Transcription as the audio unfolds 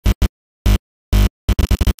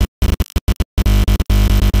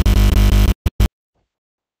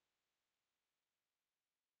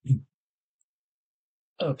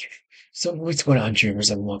Okay, so what's going on,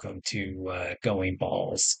 dreamers, and welcome to Going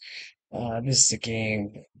Balls. This is a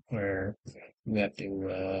game where you have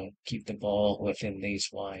to keep the ball within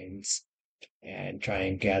these lines and try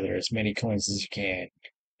and gather as many coins as you can.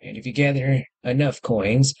 And if you gather enough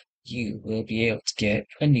coins, you will be able to get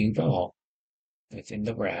a new ball within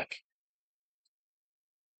the rack.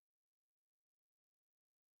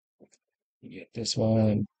 You get this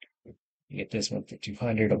one, you get this one for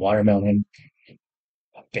 200, a watermelon,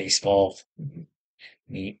 a baseball,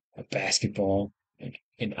 neat, a basketball, and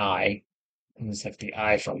an eye. It's like the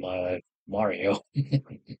eye from Mario.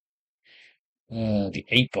 The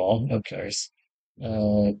 8 ball, of course.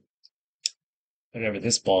 Uh, whatever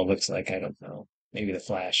this ball looks like, I don't know. Maybe the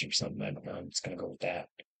Flash or something. I don't know. I'm just gonna go with that.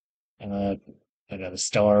 Uh, another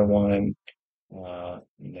star one. And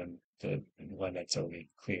then the one that's already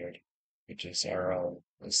cleared, which is our own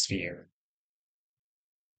sphere.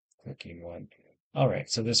 Clicking one. All right.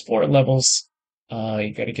 So there's 4 levels.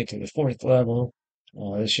 You got to get to the 4th level.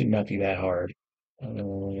 This should not be that hard.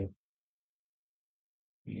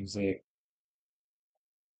 Music.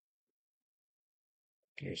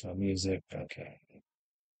 Here's my music. Okay.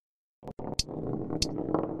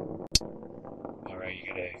 All right. You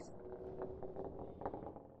gotta.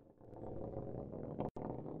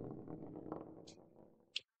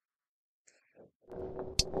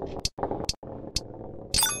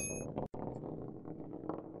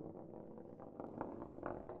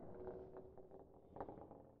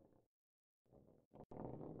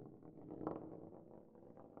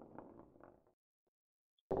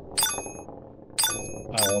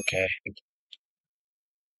 Oh, okay.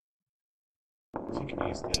 So you can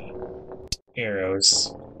use the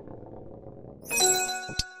arrows.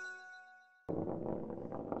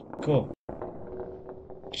 Cool.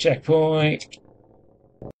 Checkpoint.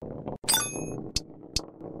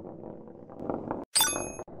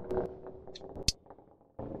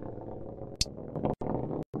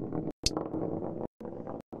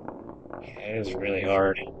 Yeah, it is really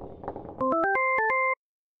hard.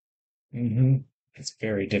 Mm-hmm. It's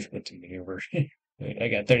very difficult to maneuver. I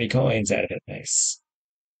got 30 coins out of it. Nice.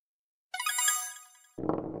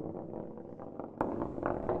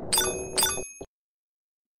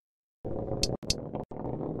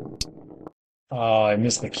 Oh, I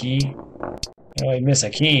missed the key. Oh, I missed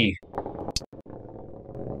a key.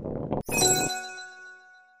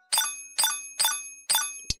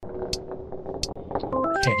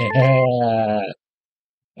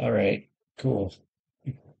 All right, cool.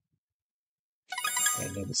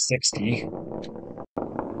 Another 60.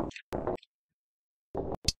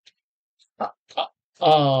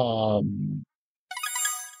 Um,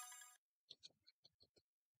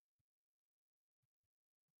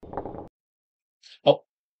 oh,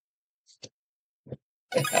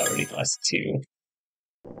 I already lost 2.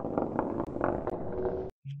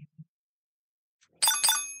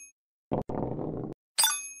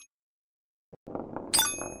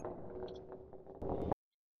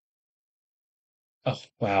 Oh,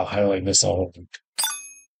 wow, how do I miss all of them?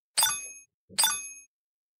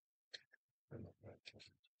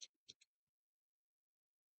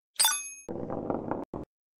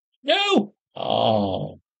 No!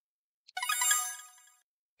 Oh,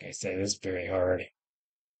 like I said, it's very hard.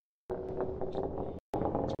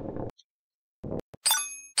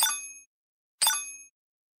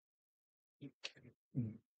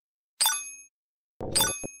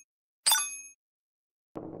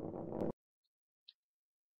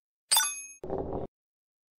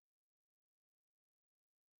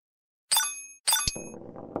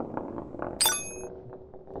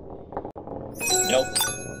 Nope.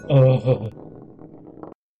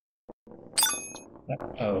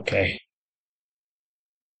 Oh, okay.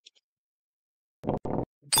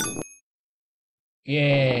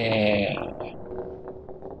 Yeah.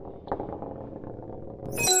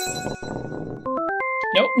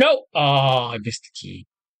 Nope, nope. Oh, I missed the key.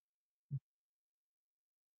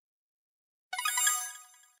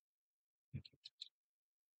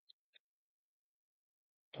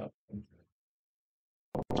 Oh,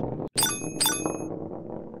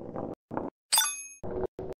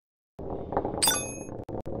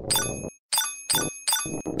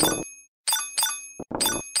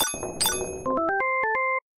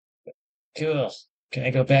 cool. Can I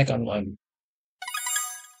go back on one?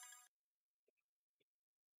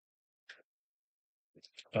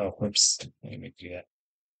 Oh, whoops. Let me do that.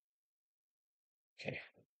 Okay.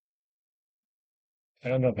 I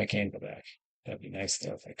don't know if I can go back. That'd be nice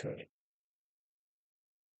though if I could.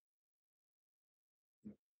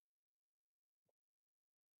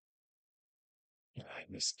 I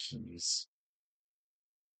miss keys.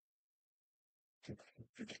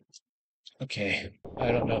 Okay,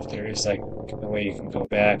 I don't know if there is like a way you can go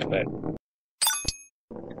back, but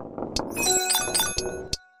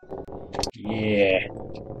yeah.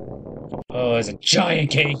 Oh, it's a giant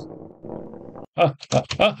cake. Oh,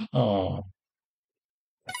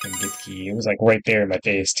 I couldn't get the key. It was like right there in my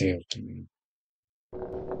face too.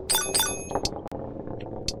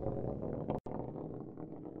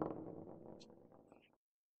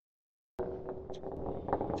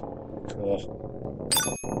 Cool.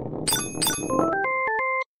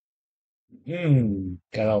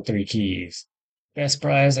 Got all three keys. Best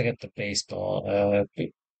prize, I got the baseball.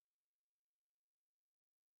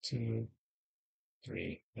 Two,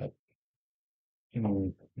 three. Nope.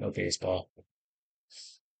 No baseball.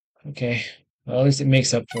 Okay. Well, at least it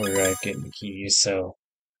makes up for getting the keys. So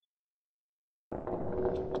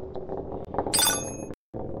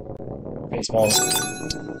baseballs.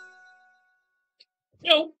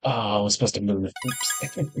 Nope. Oh, I was supposed to move. Oops.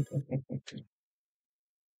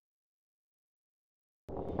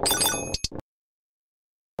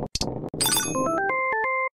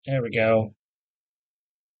 There we go.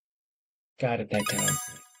 Got it that time.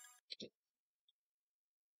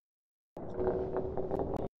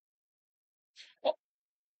 Oh,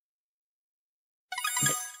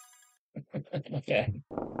 okay.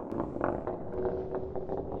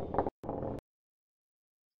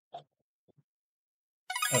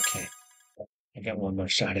 Okay. I got one more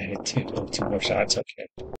shot at it too. Oh, two more shots. Okay.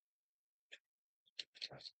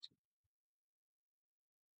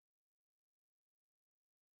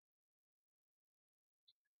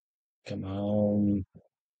 Come on.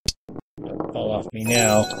 Don't fall off me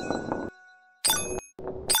now.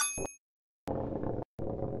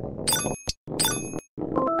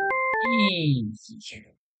 Eee.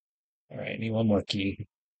 All right. Need one more key.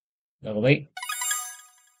 Level 8.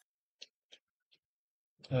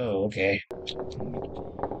 Oh, okay.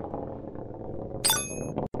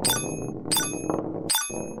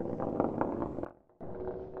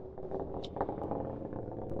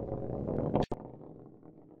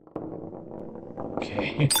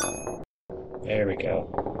 Okay. There we go.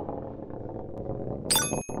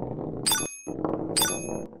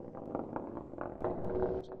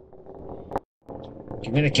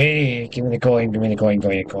 Give me the key. Give me the coin. Give me the coin.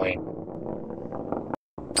 Coin.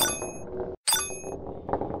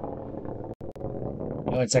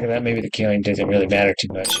 Oh, it's like that. Maybe the coin doesn't really matter too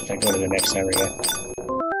much if I go to the next area.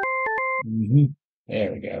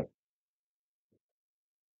 There we go.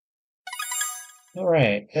 All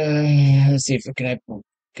right. Let's see if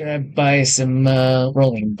can I buy some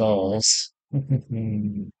rolling balls?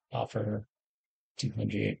 Offer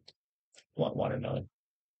 200. Want watermelon.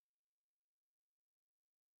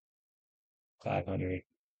 500.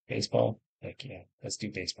 Baseball. Heck yeah. Let's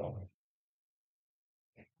do baseball.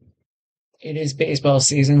 It is baseball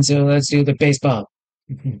season, so let's do the baseball.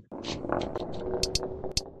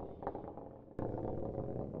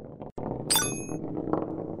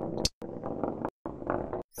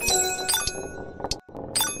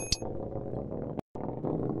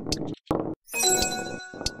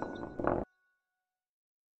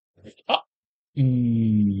 Oh.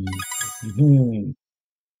 Mm. Mhm.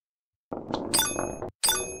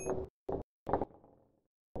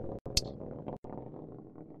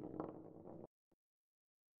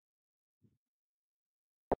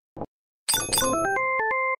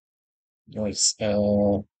 Nice. This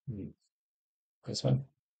one?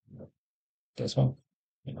 No. This one?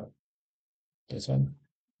 No. This one?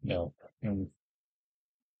 No. All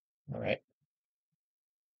right.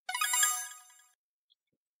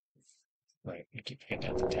 Right. You keep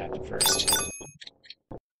forgetting to tap it first.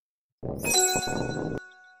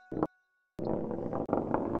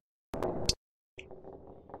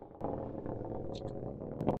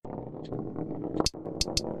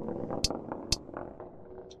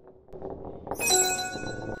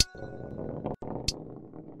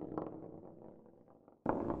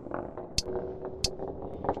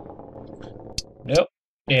 Nope.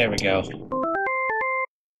 There we go.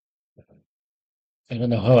 I don't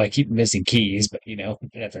know how I keep missing keys, but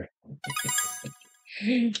whatever.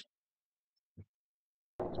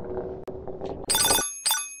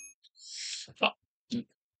 Oh.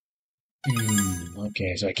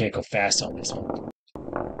 Okay, so I can't go fast on this one.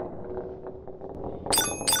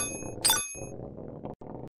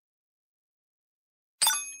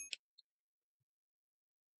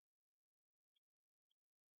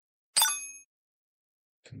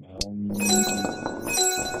 Come on.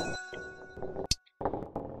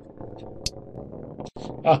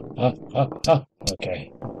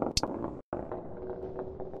 Okay.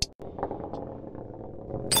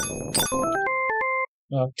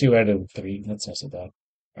 Well, 2 out of 3. That's not so bad.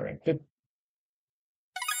 All right. Good.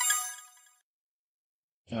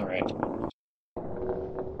 All right.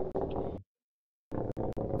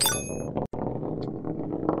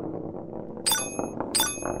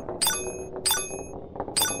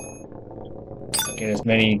 Get as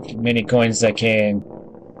many coins as I can.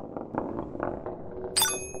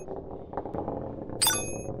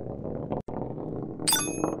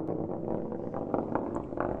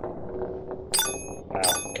 Wow.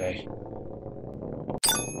 Okay.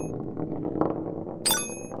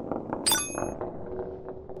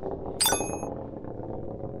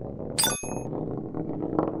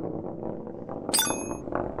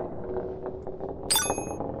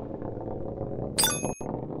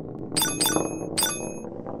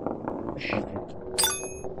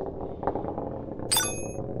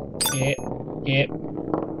 Yeah. Yeah.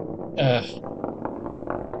 Uh.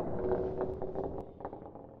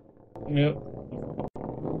 Nope.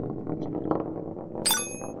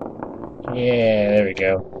 Yeah. There we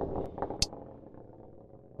go.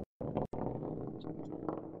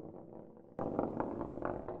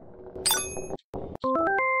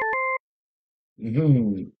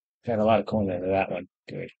 Got a lot of coin out of that one.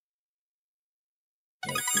 Good.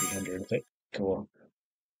 Like 300 of it. Cool.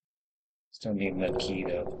 Still need that key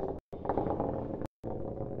though.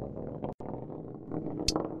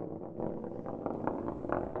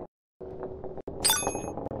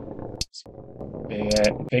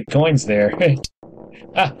 Big coins there.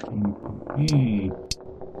 Ah. Hmm.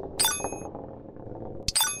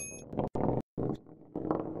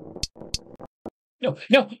 No,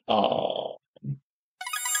 no. Oh.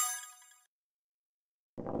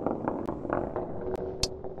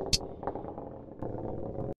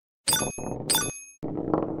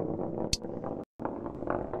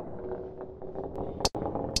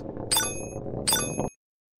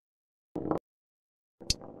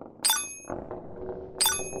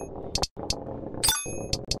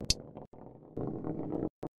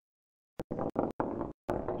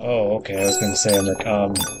 Oh, okay. I was gonna say, I'm like,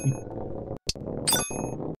 oh,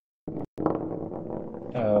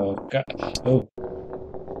 God. Oh,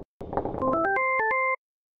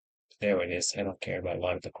 there it is. I don't care about a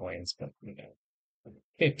lot of the coins, but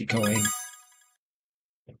 50 coin.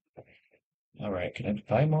 All right. Can I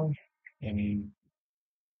buy more? I mean,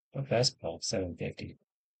 what basketball? 750,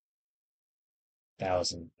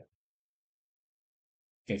 1,000,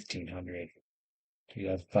 1,500,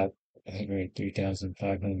 2,500,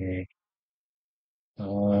 3,500.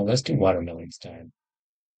 Let's do watermelons time.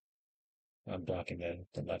 I'm blocking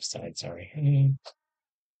the left side, sorry.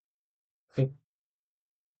 Boop,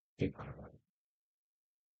 boop,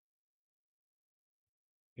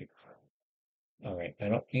 boop. All right, I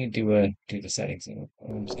don't need to do the settings.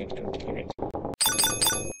 I'm just gonna go to it.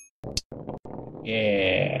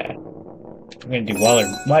 Yeah, we're gonna do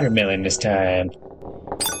watermelon this time.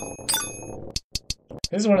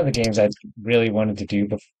 This is one of the games I really wanted to do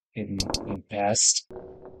in past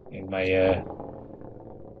in my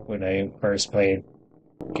when I first played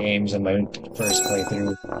games in my first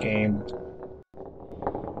playthrough game.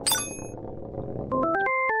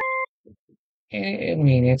 I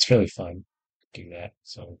mean, it's really fun to do that.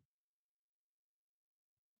 So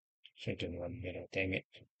should have done 1 minute. Dang it.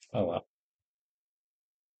 Oh well.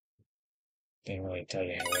 Didn't really tell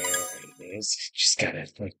you where it is. Just gotta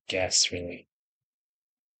like guess really.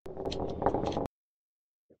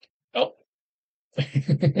 Oh,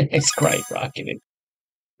 it's skyrocketed.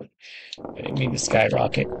 I didn't mean to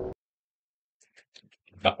skyrocket.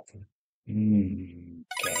 Oh.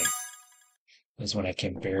 Okay. This is when I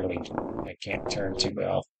can't turn too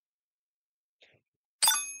well.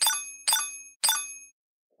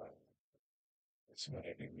 So I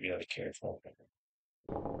gotta be really careful.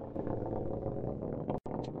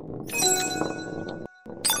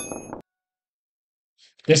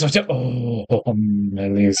 This one's, I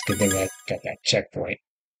lose. Good thing I got that checkpoint.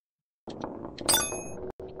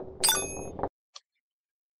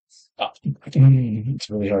 Oh, it's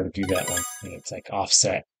really hard to do that one. It's like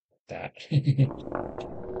offset that.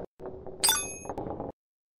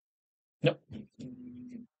 Nope.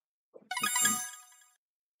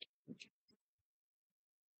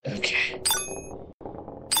 Okay.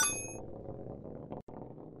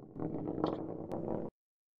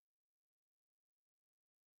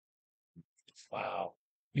 Wow.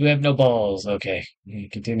 You have no balls. Okay. You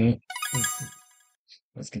continue.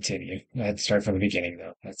 Let's continue. I had to start from the beginning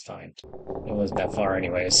though. That's fine. It wasn't that far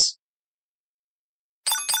anyways.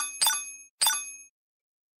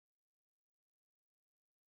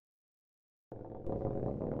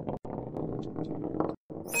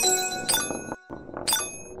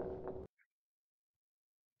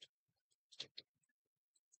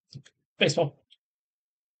 Baseball.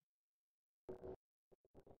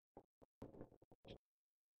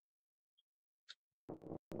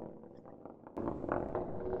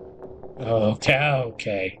 Okay,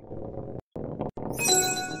 okay.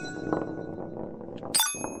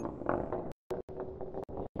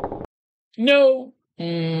 No.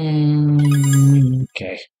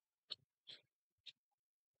 Okay.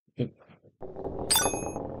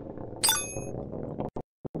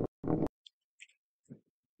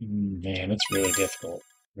 Man, it's really difficult.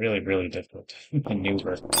 Really, really difficult to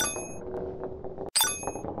maneuver.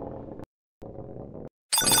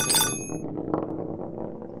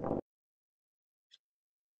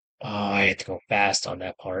 Oh, I had to go fast on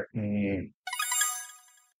that part.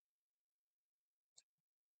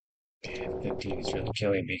 15 is really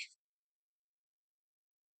killing me.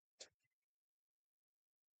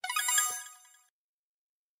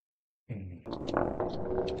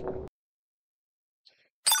 Mm.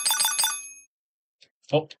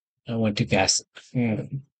 Oh, I went too fast.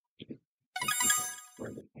 Mm.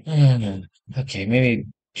 Okay, maybe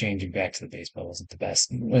changing back to the baseball wasn't the best.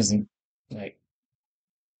 Wasn't like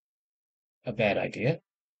a bad idea.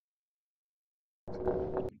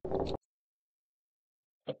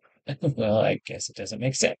 Well, I guess it doesn't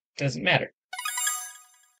make sense. Doesn't matter.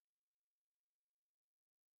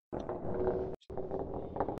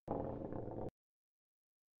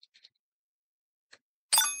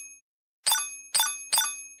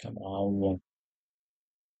 Come on.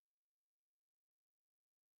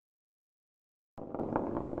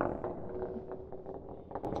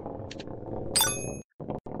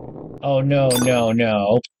 Oh no, no,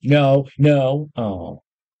 no, no, no. Oh,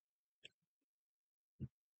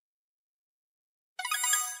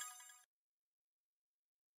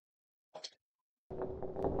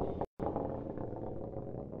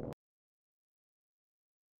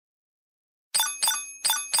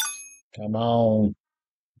 come on.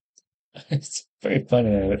 It's very funny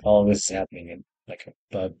that all this is happening in like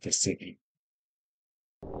above the city.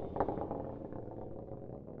 Mm.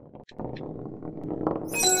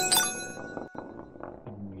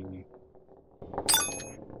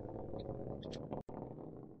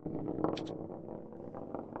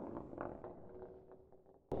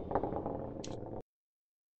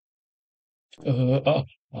 Oh,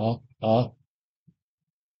 oh, oh,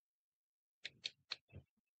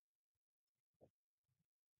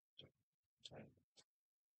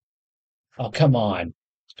 oh, come on.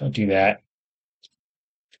 Don't do that.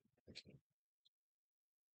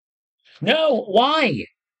 No, why?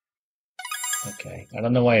 Okay, I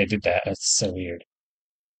don't know why I did that. That's so weird.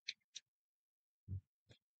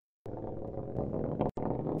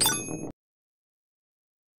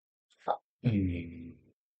 Hmm.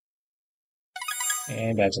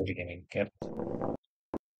 And back to the beginning. Yep.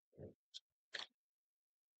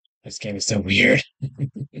 This game is so weird.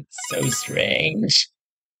 It's so strange.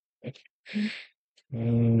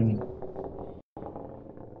 Mm.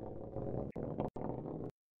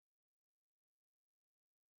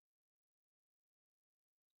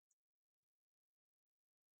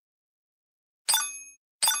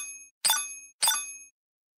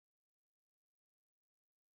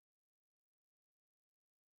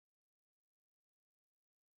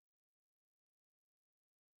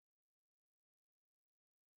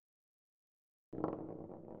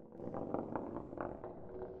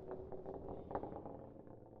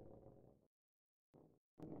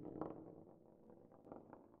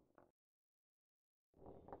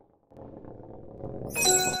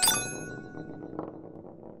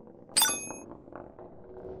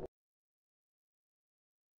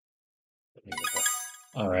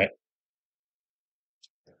 All right.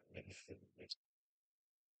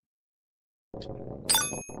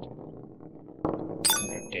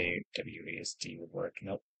 WASD would work.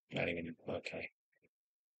 Nope, not even. Okay.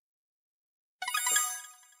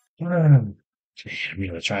 Man, I'm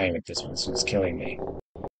gonna try and make this one. This one's killing me.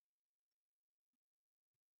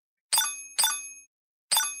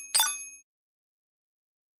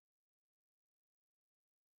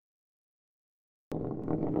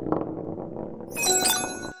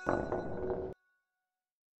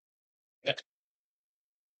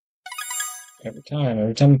 Yeah,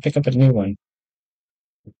 every time I pick up a new one.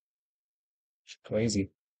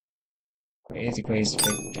 Crazy. Crazy, crazy,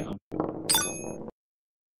 crazy down.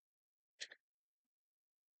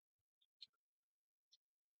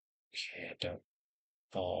 Okay, don't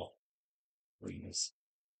fall, please.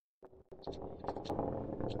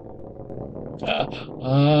 Uh,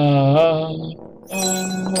 uh,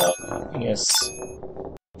 yes.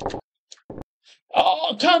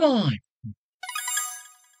 Oh, come on!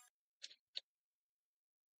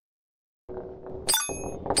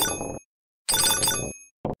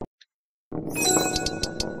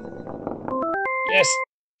 Yes!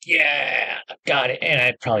 Yeah! Got it. And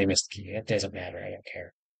I probably missed the key. It doesn't matter. I don't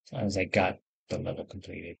care. As long as I got the level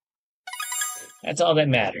completed. That's all that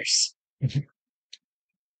matters.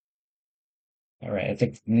 Alright, I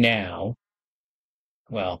think now.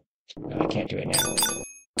 Well, no, I can't do it now.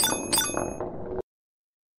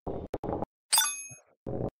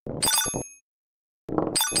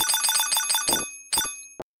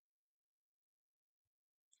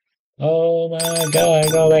 Oh my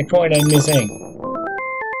god, all that coin I'm missing.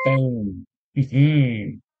 Boom.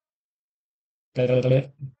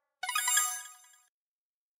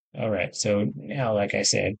 Alright, so now, like I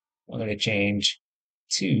said, I'm going to change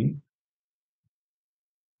to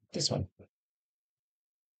this one.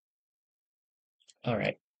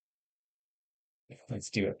 Alright, let's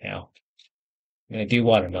do it now. I'm going to do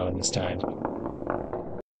watermelon this time.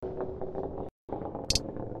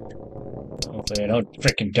 Hopefully I don't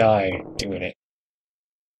freaking die doing it.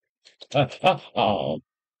 Oh,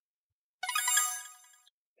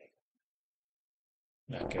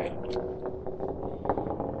 not good.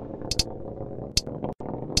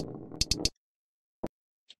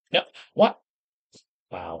 No, what?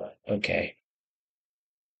 Wow, okay.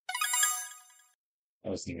 I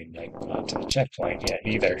wasn't even like got to the checkpoint yet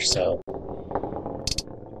either, so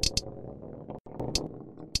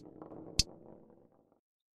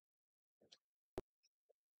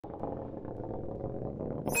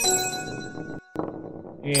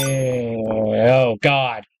yeah. Oh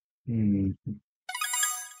God. Hmm.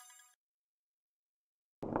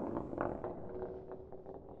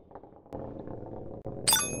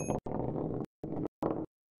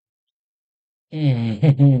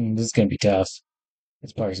 This is gonna be tough.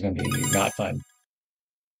 This part is gonna be not fun.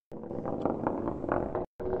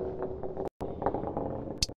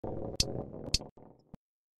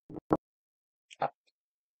 Ah,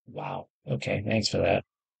 wow. Okay, thanks for that.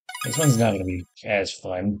 This one's not gonna be as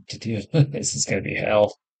fun to do. This is gonna be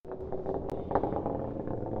hell.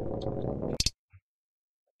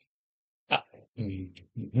 Ah.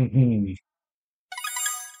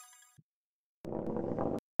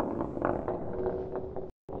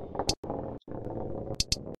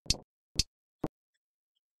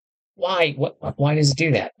 Why? What? Why does it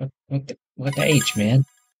do that? What the H, man?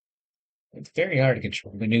 It's very hard to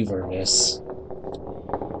control maneuver this,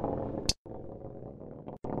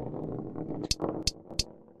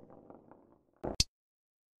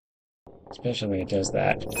 especially when it does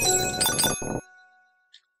that.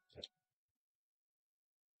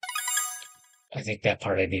 I think that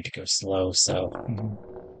part I need to go slow, so.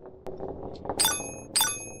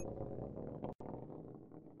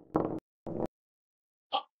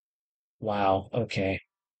 Oh, wow, okay.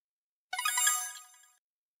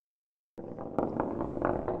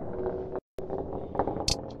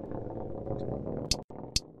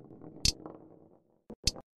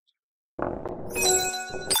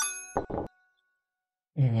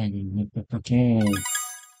 Okay.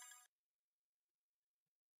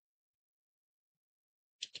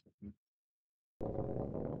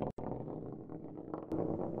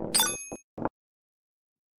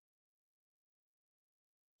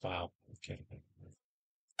 Wow, okay.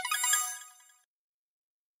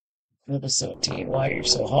 Level 17, why are you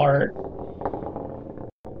so hard?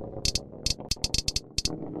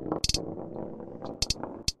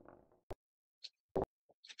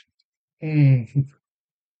 Hmm.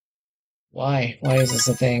 Why? Why is this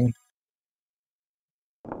a thing?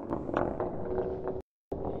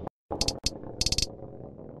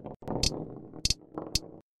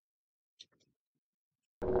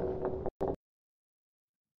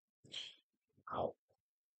 Oh,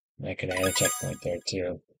 I could add a checkpoint there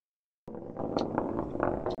too.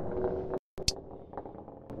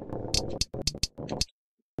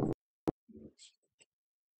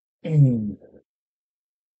 Hmm.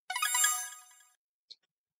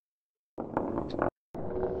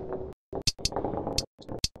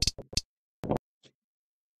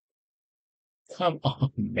 Come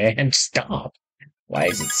on, man, stop. Why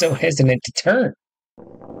is it so hesitant to turn?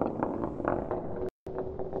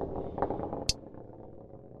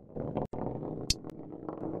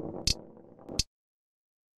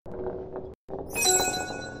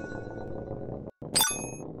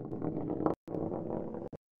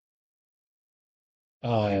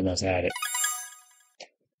 Oh, I almost had it.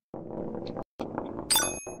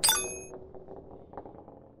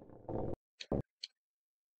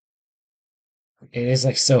 It is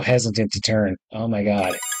like so hesitant to turn. Oh my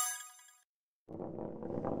God.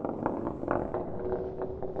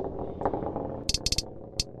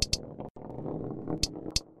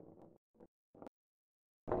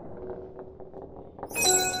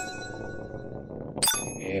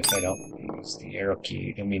 If I don't Use the arrow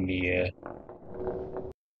key. I mean the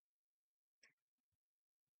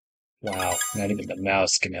wow, not even the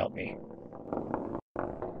mouse can help me.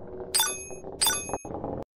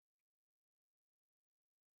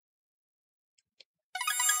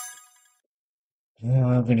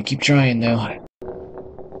 I'm gonna keep trying though.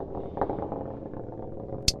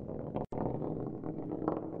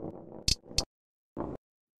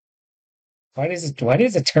 Why does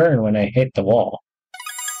it turn when I hit the wall?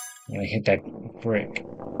 When I hit that brick?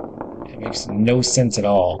 It makes no sense at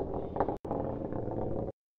all.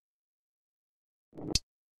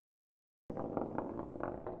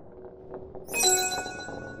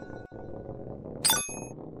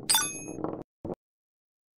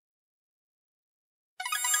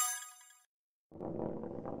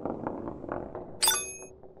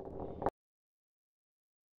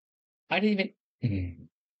 I didn't even.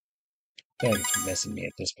 That is messing me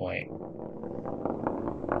at this point.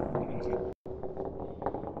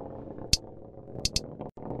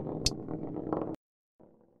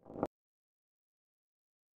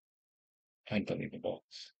 Unbelievable.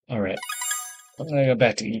 All right, I'm gonna go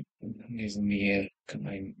back to using the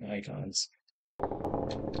combine icons. I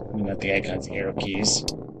mean, not the icons, the arrow keys.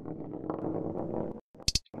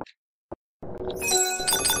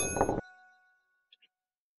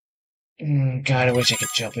 God, I wish I could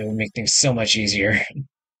jump. It would make things so much easier.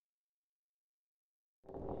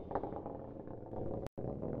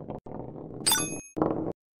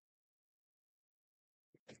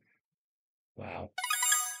 Wow.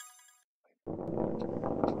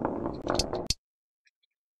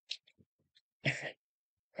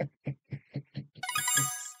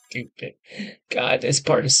 Stupid. God, this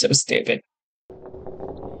part is so stupid.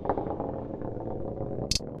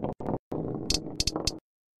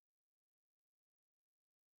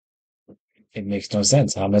 It makes no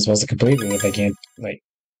sense. How am I supposed to complete it if I can't, like.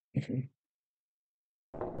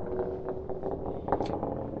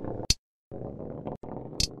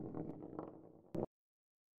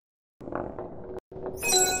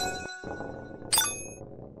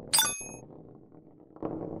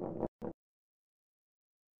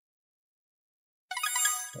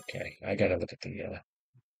 Okay, I gotta look at the.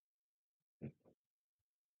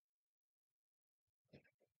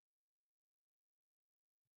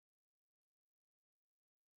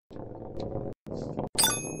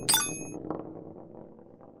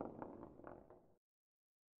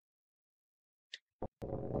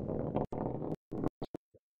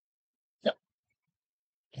 No,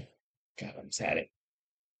 God, I'm sad.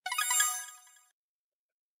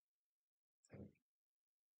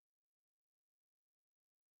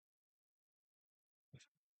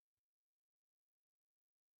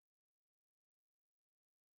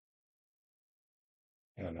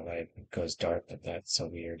 I don't know why it goes dark, but that's so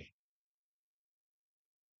weird.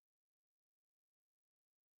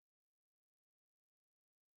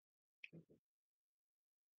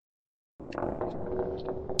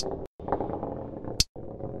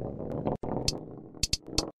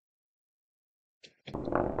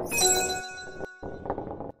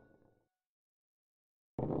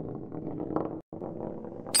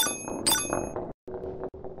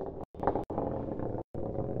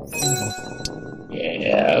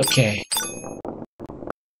 Yeah, okay.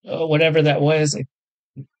 Oh, whatever that was, I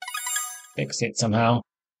fixed it somehow.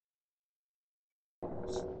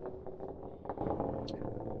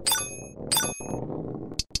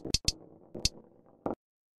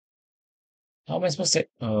 How am I supposed to?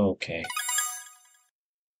 Okay.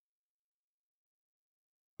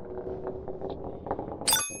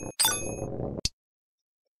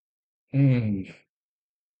 Hmm.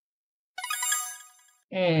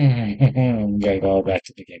 Gotta go back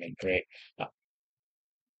to the beginning. Great. Oh,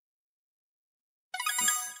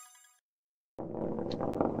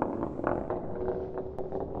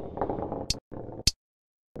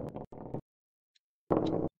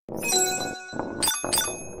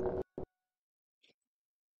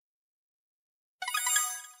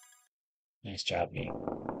 nice job, me.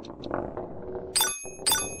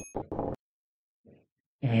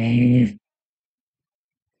 Mm,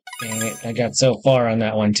 dang it. I got so far on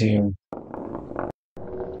that one, too.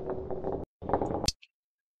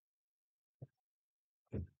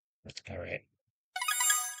 All right.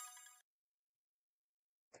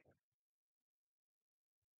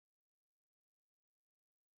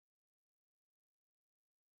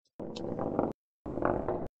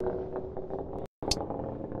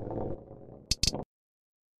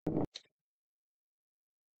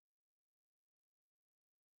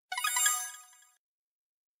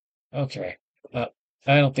 Okay. Uh,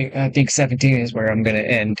 I think 17 is where I'm gonna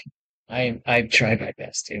end. I've tried my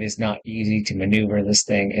best. It is not easy to maneuver this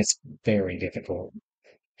thing. It's very difficult.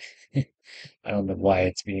 I don't know why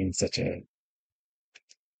it's being such a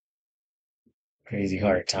crazy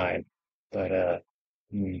hard time, but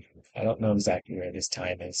hmm, I don't know exactly where this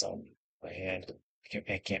time is on my hand.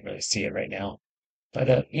 I can't really see it right now, but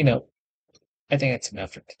I think that's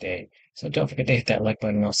enough for today. So don't forget to hit that like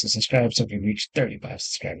button and also subscribe so we can reach 35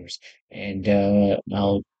 subscribers. And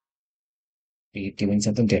I'll be doing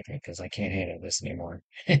something different because I can't handle this anymore.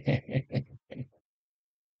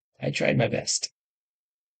 I tried my best.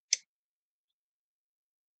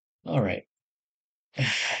 All right.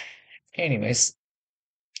 Anyways,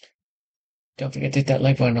 don't forget to hit that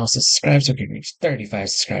like button and also subscribe so we can reach 35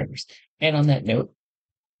 subscribers. And on that note,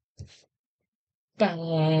 bye.